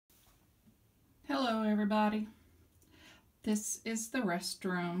Hello everybody. This is the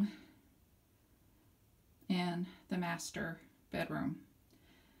restroom in the master bedroom.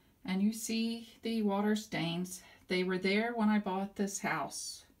 And you see the water stains. They were there when I bought this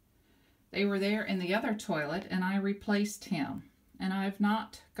house. They were there in the other toilet and I replaced him. And I've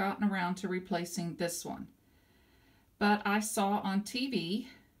not gotten around to replacing this one. But I saw on TV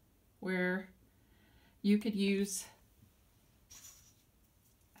where you could use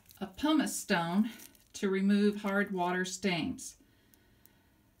a pumice stone to remove hard water stains.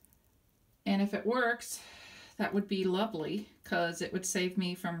 And if it works, that would be lovely because it would save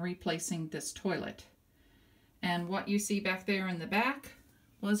me from replacing this toilet. And what you see back there in the back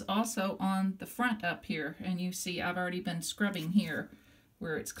was also on the front up here. And you see I've already been scrubbing here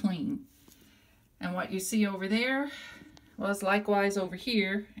where it's clean. And what you see over there was likewise over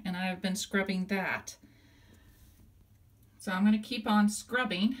here, and I've been scrubbing that. So I'm going to keep on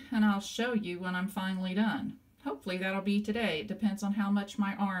scrubbing and I'll show you when I'm finally done. Hopefully that'll be today. It depends on how much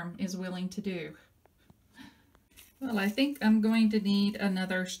my arm is willing to do. Well, I think I'm going to need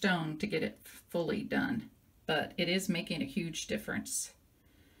another stone to get it fully done, but it is making a huge difference.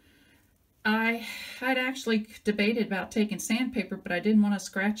 I'd actually debated about taking sandpaper, but I didn't want to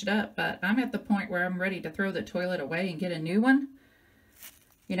scratch it up, but I'm at the point where I'm ready to throw the toilet away and get a new one.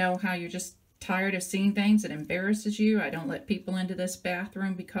 You know how you're just tired of seeing things that embarrasses you. I don't let people into this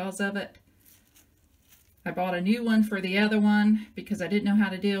bathroom because of it. I bought a new one for the other one because I didn't know how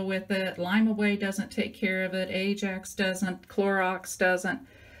to deal with it. Lime Away doesn't take care of it. Ajax doesn't. Clorox doesn't.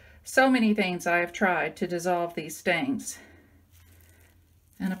 So many things I have tried to dissolve these stains.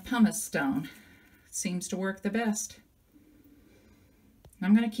 And a pumice stone seems to work the best.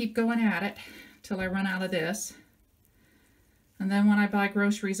 I'm going to keep going at it till I run out of this. And then when I buy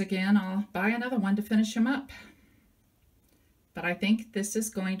groceries again, I'll buy another one to finish them up. But I think this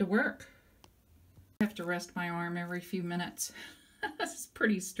is going to work. I have to rest my arm every few minutes. This is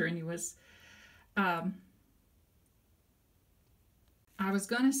pretty strenuous. I was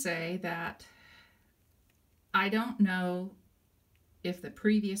going to say that I don't know if the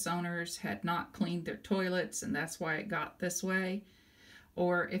previous owners had not cleaned their toilets and that's why it got this way,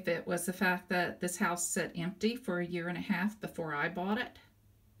 or if it was the fact that this house sat empty for 1.5 years before I bought it.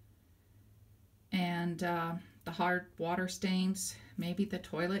 And the hard water stains, maybe the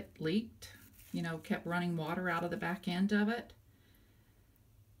toilet leaked, you know, kept running water out of the back end of it.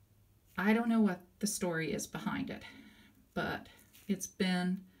 I don't know what the story is behind it, but it's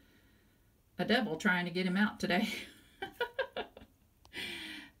been a devil trying to get him out today.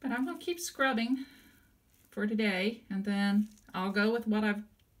 But I'm going to keep scrubbing for today, and then I'll go with what I've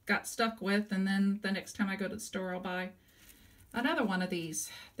got stuck with, and then the next time I go to the store I'll buy another one of these.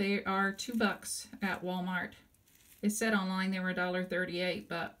 They are $2 at Walmart. It said online they were $1.38,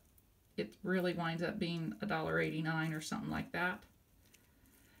 but it really winds up being $1.89 or something like that.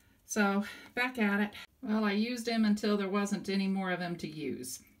 So back at it. Well, I used them until there wasn't any more of them to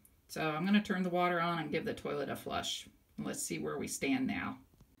use. So I'm going to turn the water on and give the toilet a flush. Let's see where we stand now.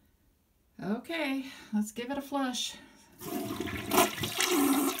 Okay, let's give it a flush.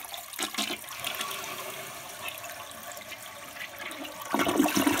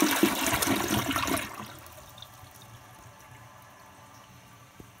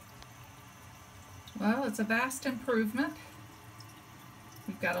 Well, it's a vast improvement.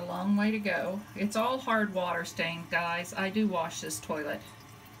 We've got a long way to go. It's all hard water stained, guys. I do wash this toilet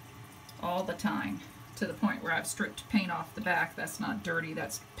all the time, to the point where I've stripped paint off the back. That's not dirty,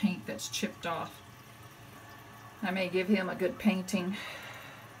 that's paint that's chipped off. I may give him a good painting,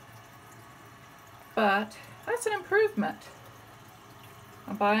 but that's an improvement.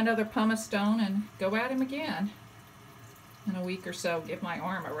 I'll buy another pumice stone and go at him again in a week or so, give my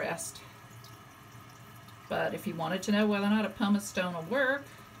arm a rest. But if you wanted to know whether or not a pumice stone will work,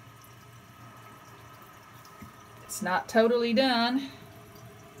 it's not totally done,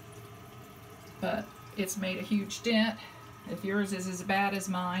 but it's made a huge dent. If yours is as bad as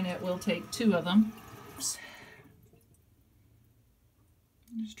mine, it will take 2 of them.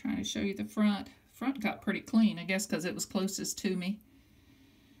 I'm just trying to show you the front. Front got pretty clean, I guess because it was closest to me.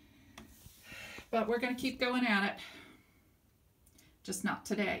 But we're going to keep going at it. Just not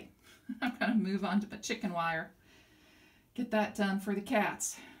today. I'm going to move on to the chicken wire. Get that done for the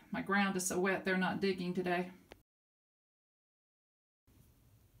cats. My ground is so wet they're not digging today.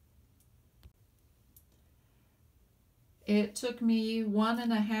 It took me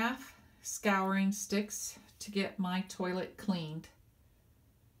 1.5 scouring sticks to get my toilet cleaned.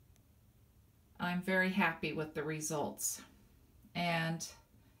 I'm very happy with the results. And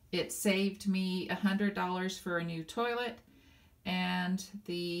it saved me $100 for a new toilet, and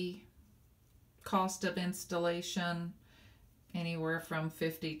the cost of installation anywhere from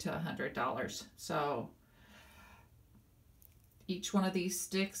 $50 to $100. So each one of these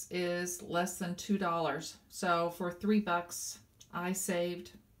sticks is less than $2. So for $3, I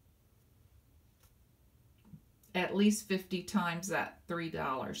saved at least 50 times that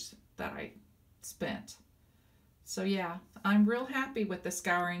 $3 that I spent. So yeah, I'm real happy with the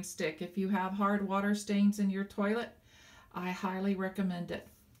scouring stick. If you have hard water stains in your toilet, I highly recommend it.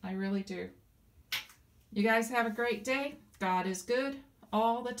 I really do. You guys have a great day. God is good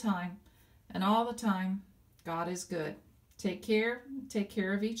all the time. And all the time, God is good. Take care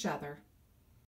of each other.